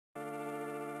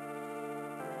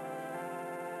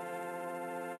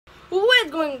What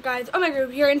is going on, guys? Omega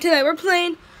Ruby here, and today we're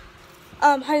playing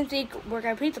hide and seek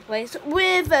workout pizza place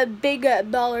with a Big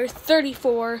Baller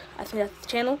 34. I think that's the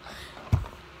channel.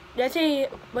 Did I say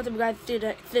what the guys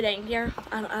did today here?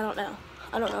 I don't know.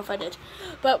 I don't know if I did,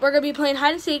 but we're gonna be playing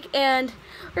hide and seek, and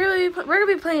we're gonna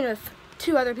be playing with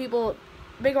two other people,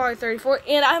 Big Baller 34,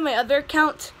 and I have my other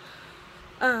account,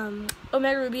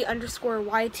 Omega Ruby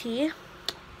 _YT.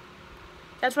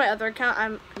 That's my other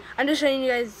account. I'm just showing you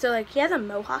guys. So like, he has a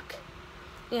mohawk,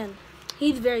 and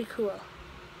he's very cool.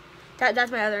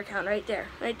 That's my other account right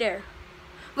there,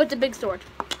 with the big sword.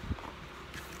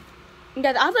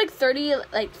 Guys, I have like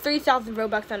 3,000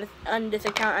 Robux on this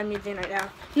account I'm using right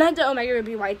now. Not the Omega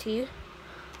Ruby YT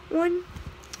one,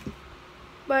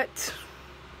 but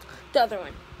the other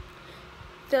one.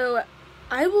 So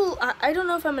I don't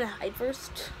know if I'm gonna hide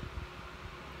first.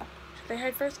 Should I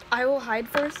hide first? I will hide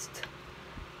first.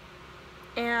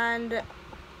 And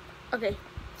okay,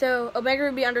 so Omega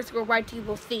Ruby _YT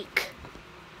will seek.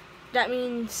 That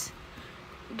means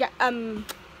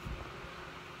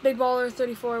Big Baller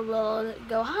 34 will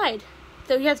go hide.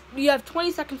 So you have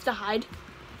 20 seconds to hide.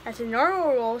 That's the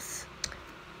normal rules.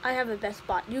 I have the best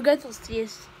spot. You guys will see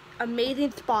this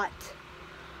amazing spot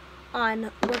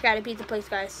on Work at a Pizza Place,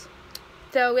 guys.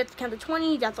 So we have to count to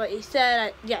 20. That's what he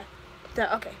said. Yeah. So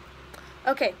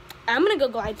okay. I'm gonna go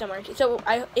glide somewhere. So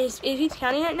is he's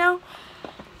counting right now?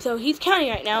 So he's counting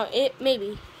right now.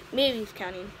 Maybe he's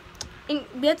counting. And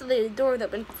we have to leave the doors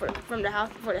open from the house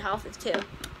before the house is too.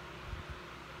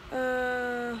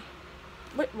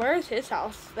 Where is his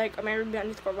house? Like Omega Ruby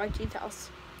 _YT's house.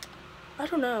 I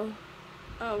don't know.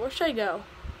 Where should I go?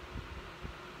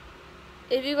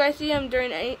 If you guys see him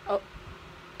during if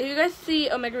you guys see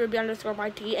Omega Ruby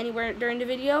 _YT anywhere during the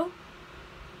video,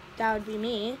 that would be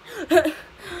me. Just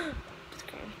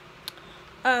kidding.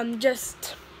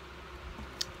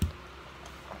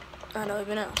 I don't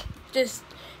even know. Just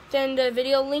send a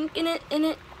video link in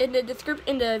the description,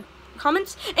 in the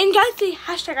comments, and guys say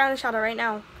hashtag on a shout out right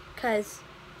now, cause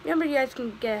remember you guys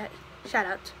can get a shout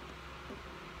out.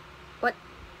 What?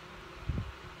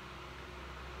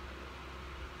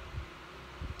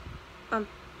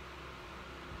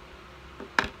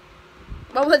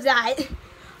 What was that?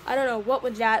 I don't know what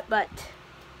was that, but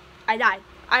I died.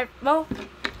 It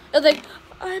was like,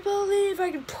 I believe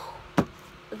I can. It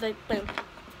was like, boom.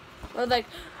 It was like,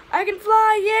 I can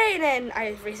fly, yay! And then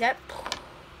I just reset.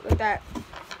 Like that.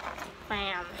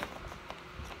 Bam.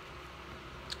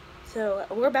 So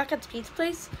we're back at the pizza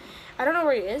place. I don't know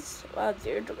where he is. Wow,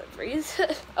 0 deliveries.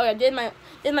 Oh, I did my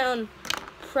own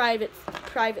private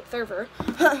server.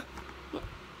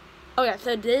 Oh yeah,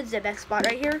 so this is the best spot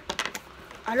right here.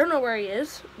 I don't know where he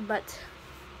is, but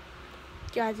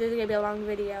guys, this is gonna be a long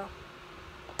video.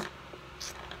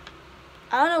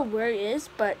 I don't know where he is,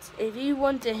 but if you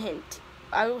want a hint,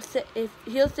 I will say, if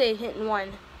he'll say hint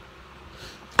 1,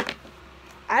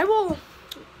 I will.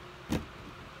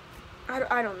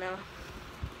 I don't know.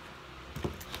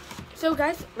 So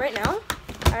guys, right now,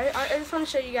 I just want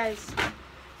to show you guys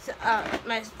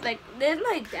there's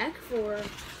my deck for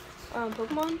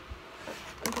Pokemon.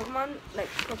 Like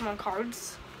Pokemon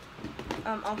cards.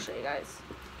 I'll show you guys.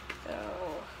 So,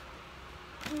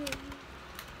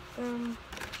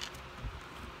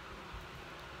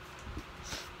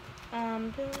 I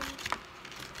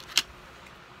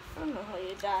don't know how to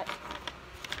use that.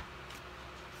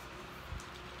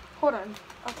 Hold on.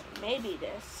 Okay, maybe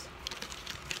this.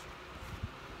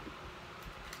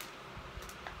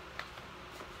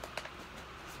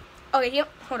 Okay,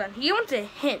 hold on. He wants a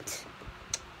hint.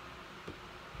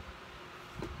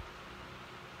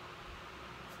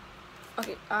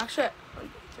 Okay, actually, 1,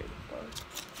 2, 3,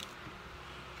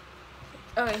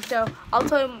 4. Okay, so I'll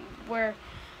tell him where.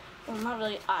 Well, not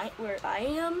really where I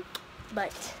am,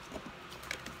 but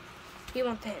he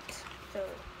wants a hint. So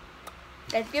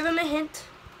let's give him a hint.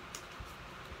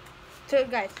 So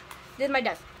guys, this is my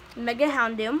desk. Mega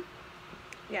Houndoom.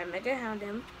 Yeah, Mega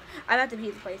Houndoom. I'm at the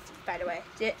pizza place, by the way.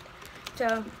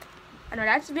 So I know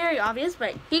that's very obvious,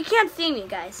 but he can't see me,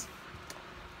 guys.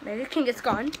 Mega King is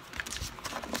gone.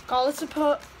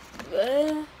 Galisipo.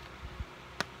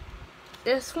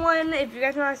 This one, if you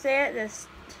guys want to say it,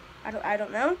 I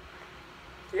don't know.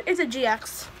 It's a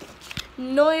GX.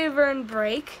 Noivern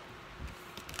Break.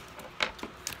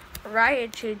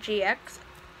 Raichu GX.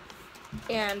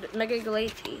 And Mega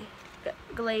Glacie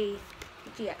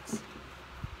GX.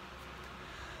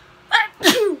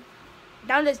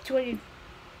 Down to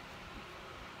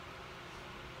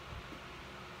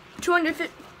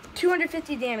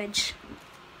 250 damage.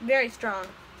 Very strong.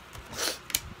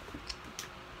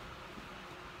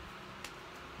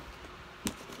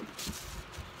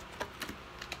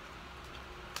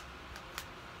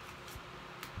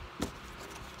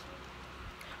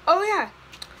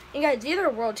 And guys, these are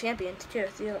world champions too.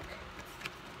 See, look.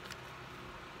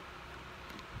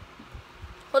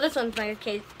 Well, this one's my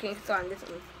King Song. This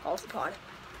one's False Pod.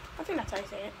 I think that's how I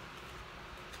say it.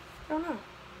 I don't know.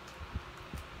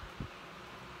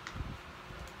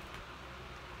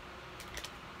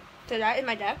 So that is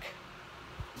my deck.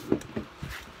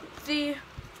 See,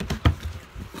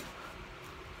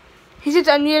 he sits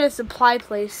near the supply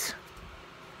place.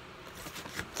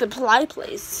 Supply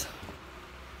place.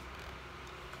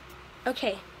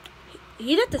 Okay,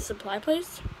 he's at the supply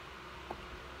place.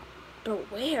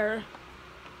 But where?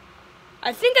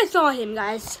 I think I saw him,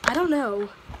 guys. I don't know.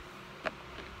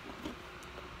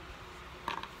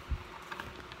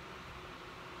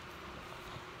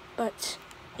 But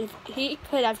if he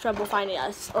could have trouble finding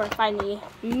us or finding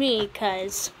me,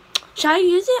 because should I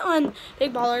use it on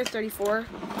Big Baller 34?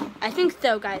 I think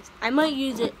so, guys. I might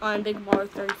use it on Big Baller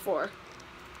 34.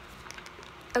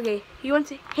 Okay, he wants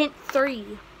to hint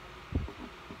 3.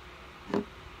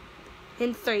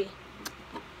 Hint 3.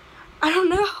 I don't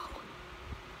know.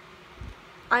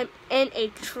 I'm in a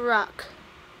truck.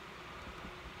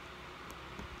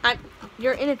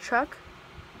 You're in a truck?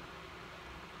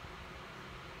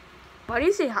 Why do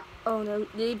you say hi? Oh no,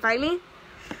 did he find me?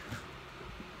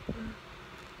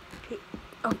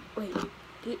 Oh wait,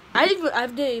 I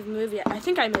didn't even move yet. I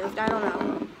think I moved. I don't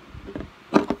know.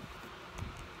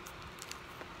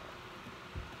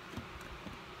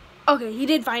 Okay, he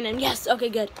did find him. Yes. Okay,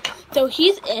 good. So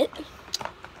he's it.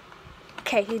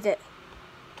 Okay, he's it.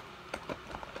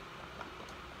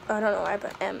 I don't know why,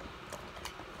 but M.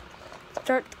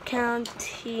 Start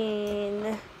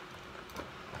counting.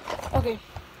 Okay.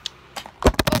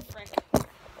 Oh, frick.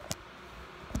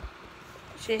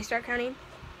 Should he start counting?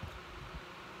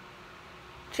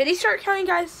 Should he start counting,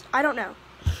 guys? I don't know.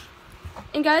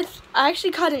 And guys, I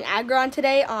actually caught an Aggron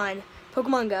today on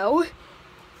Pokemon Go.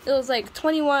 It was like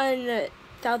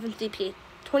 21,000 CP.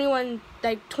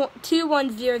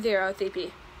 2100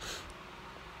 CP.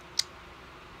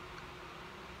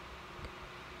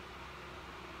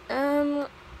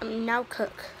 Now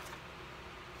cook.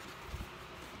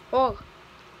 Oh,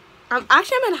 I'm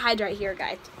gonna hide right here,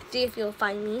 guys. See if you'll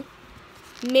find me.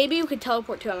 Maybe we could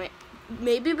teleport to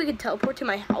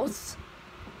my house,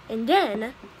 and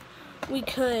then we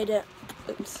could.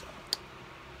 Oops.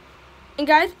 And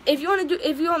guys, if you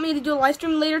want me to do a live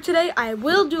stream later today, I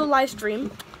will do a live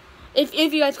stream. If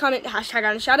you guys comment hashtag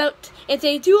on a shout out and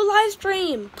say do a live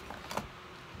stream,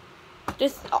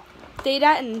 just say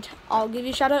that and I'll give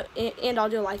you a shout out and I'll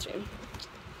do a live stream.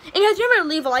 And guys, remember to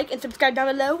leave a like and subscribe down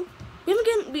below.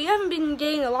 We haven't been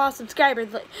getting a lot of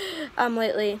subscribers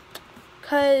lately,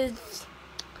 cause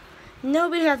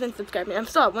nobody has been subscribing. I'm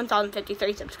still at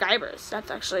 1,053 subscribers. That's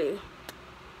actually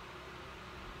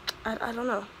I don't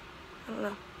know.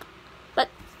 But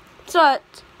so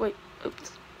wait,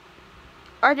 oops.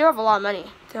 I do have a lot of money,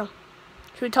 so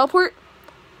should we teleport?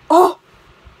 Oh!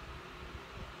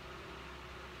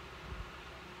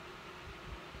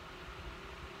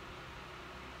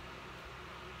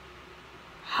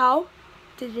 How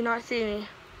did you not see me?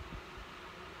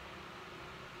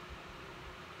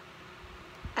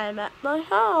 I'm at my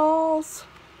house.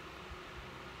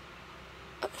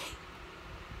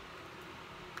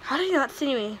 How did you not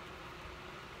see me?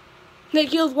 Like,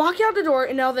 he was walking out the door,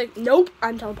 and I was like, nope,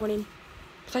 I'm teleporting.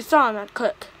 So I saw him at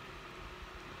Cook.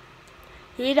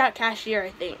 He was at cashier, I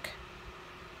think.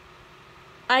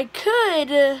 I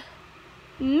could,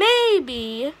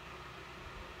 maybe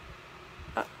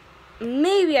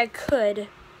I could.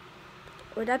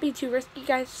 Would that be too risky,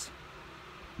 guys?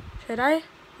 Should I?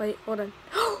 Wait, hold on.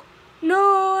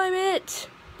 No, I'm it.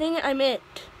 Dang it, I'm it.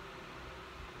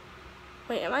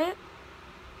 Wait, am I it?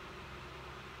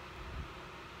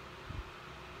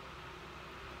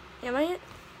 Am I it?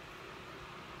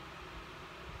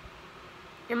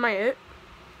 Am I it?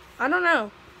 I don't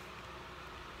know.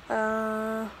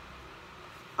 I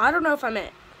don't know if I'm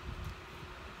it.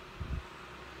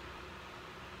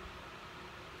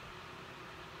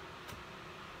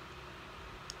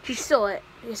 He's still it.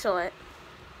 He's still it.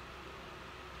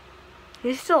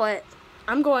 He's still it.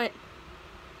 I'm going.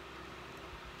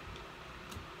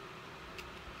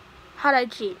 How'd I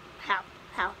cheat? How?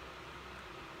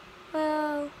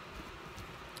 Well,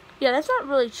 yeah, that's not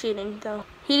really cheating, though.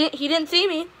 He didn't see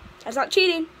me. That's not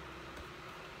cheating.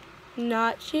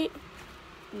 Not cheating.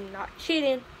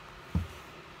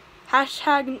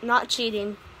 Hashtag not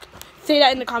cheating. Say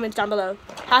that in the comments down below.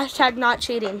 Hashtag not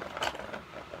cheating.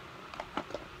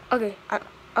 Okay,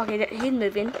 okay, he's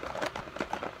moving.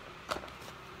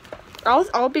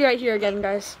 I'll be right here again,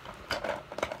 guys.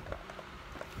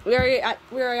 We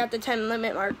are at the 10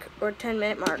 minute mark or 10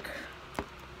 minute mark.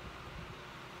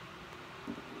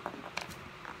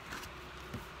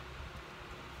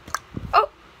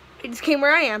 just came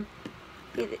where I am.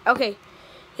 Okay.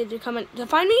 They're coming to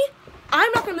find me.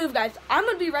 I'm not gonna move, guys. I'm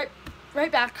gonna be right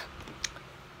back.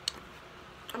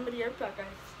 I'm gonna be right back, guys.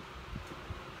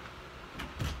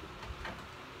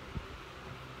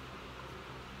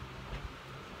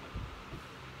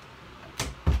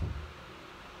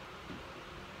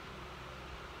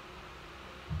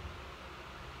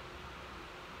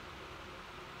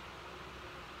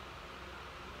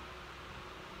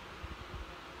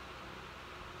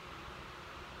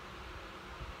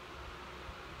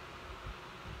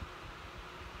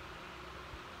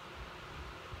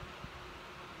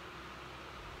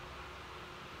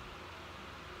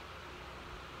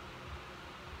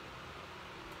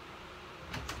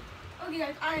 Okay,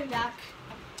 guys, I am back.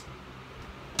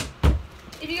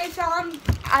 If you guys saw him,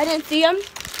 I didn't see him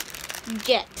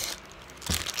yet.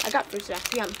 I got fruit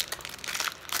snacks. Yum.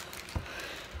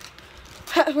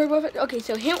 We're both at, okay,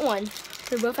 so hint one.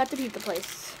 We're both at the pizza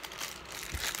place.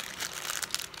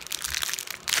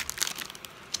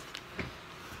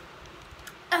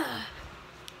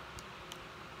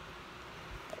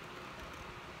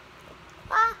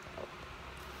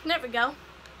 There we go.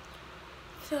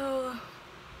 So,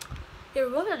 yeah, we're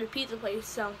both at a pizza place,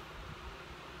 so.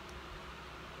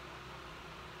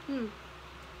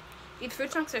 These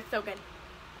fruit chunks are so good.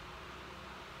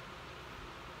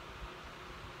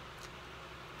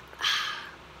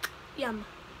 Yum.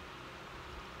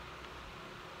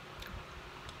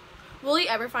 Will he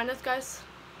ever find us, guys?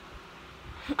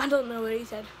 I don't know what he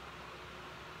said.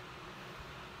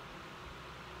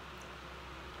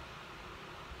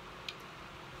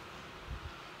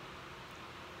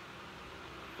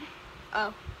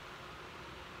 Oh.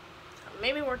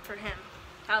 Maybe it worked for him.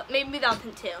 Maybe that was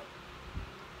him too.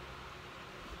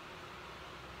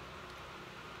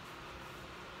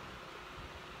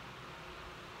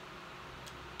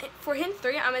 For hint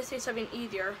 3, I'm gonna say something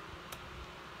easier.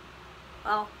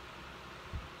 Well,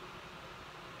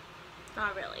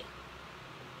 not really.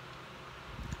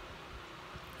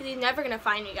 Because he's never gonna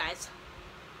find you guys.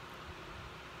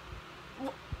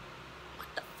 What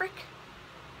the frick?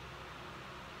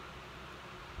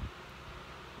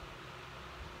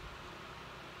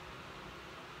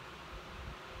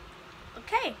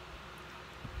 Okay.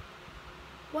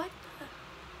 What the?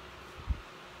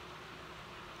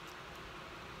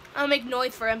 I'll make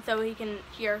noise for him so he can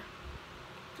hear.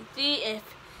 To see if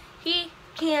he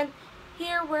can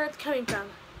hear where it's coming from.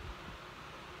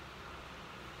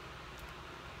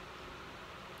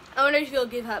 I wonder if he'll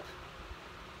give up.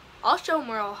 I'll show him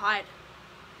where I'll hide.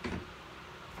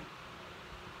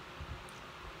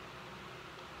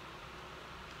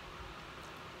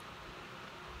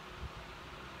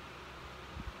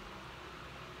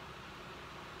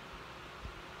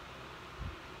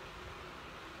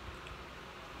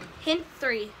 Hint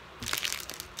 3,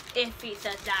 if he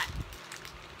says that.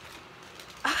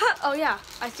 Oh yeah,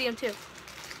 I see him too.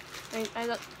 I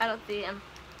don't see him.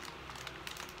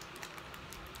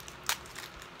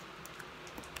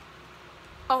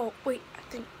 Oh wait, I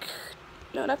think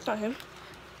no, that's not him.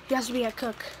 He has to be a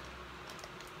cook.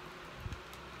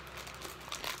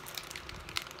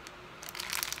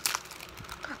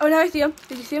 Oh, now I see him.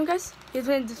 Did you see him, guys? He's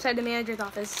inside the manager's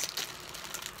office.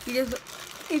 He's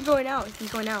going out.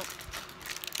 He's going out.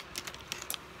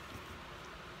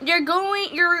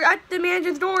 You're at the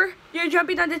manager's door. You're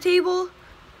jumping on the table.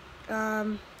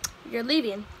 You're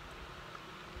leaving.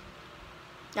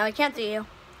 Now I can't see you.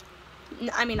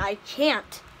 I mean, I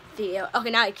can't see you.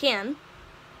 Okay, now I can.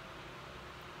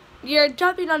 You're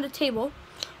jumping on the table.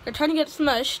 You're trying to get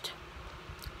smushed.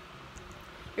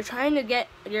 You're trying to get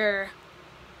your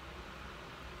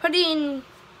putting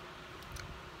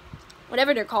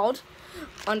whatever they're called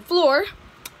on the floor,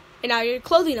 and now you're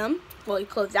closing them. Well, you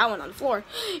closed that one on the floor,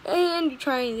 and you're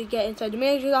trying to get inside the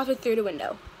manager's office through the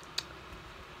window.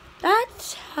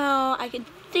 That's how I can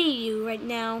see you right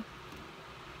now.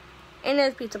 And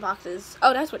there's pizza boxes.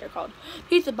 Oh, that's what they're called.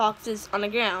 Pizza boxes on the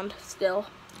ground still.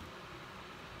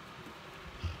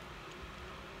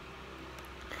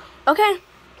 Okay.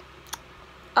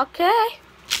 Okay.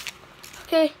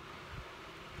 Okay.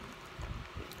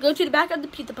 Go to the back of the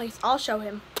pizza place. I'll show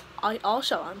him. I'll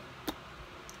show him.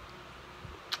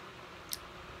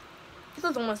 This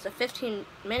was almost a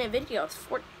 15-minute video. It's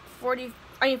 14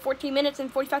 minutes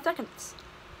and 45 seconds.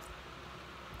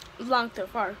 It's long so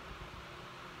far.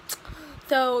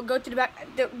 So go to the back.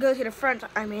 Go to the front.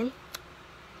 I mean.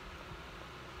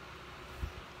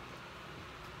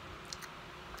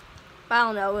 I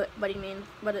don't know what he means,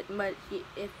 but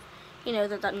if he knows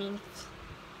what that means.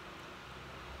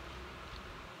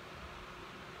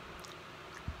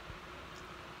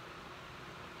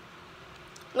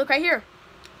 Look right here.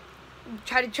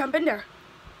 try to jump in there.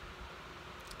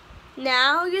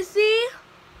 Now you see.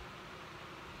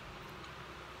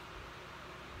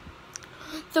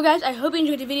 So guys, I hope you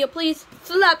enjoyed the video. Please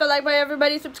slap the like button,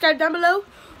 everybody. Subscribe down below.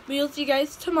 We'll see you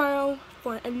guys tomorrow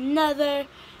for another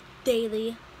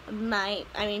daily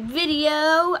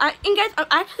video. And guys, I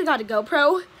actually got a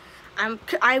GoPro.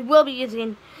 I will be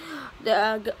using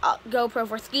the GoPro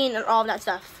for skiing and all of that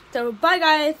stuff. So bye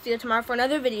guys. See you tomorrow for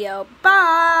another video.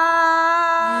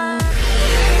 Bye.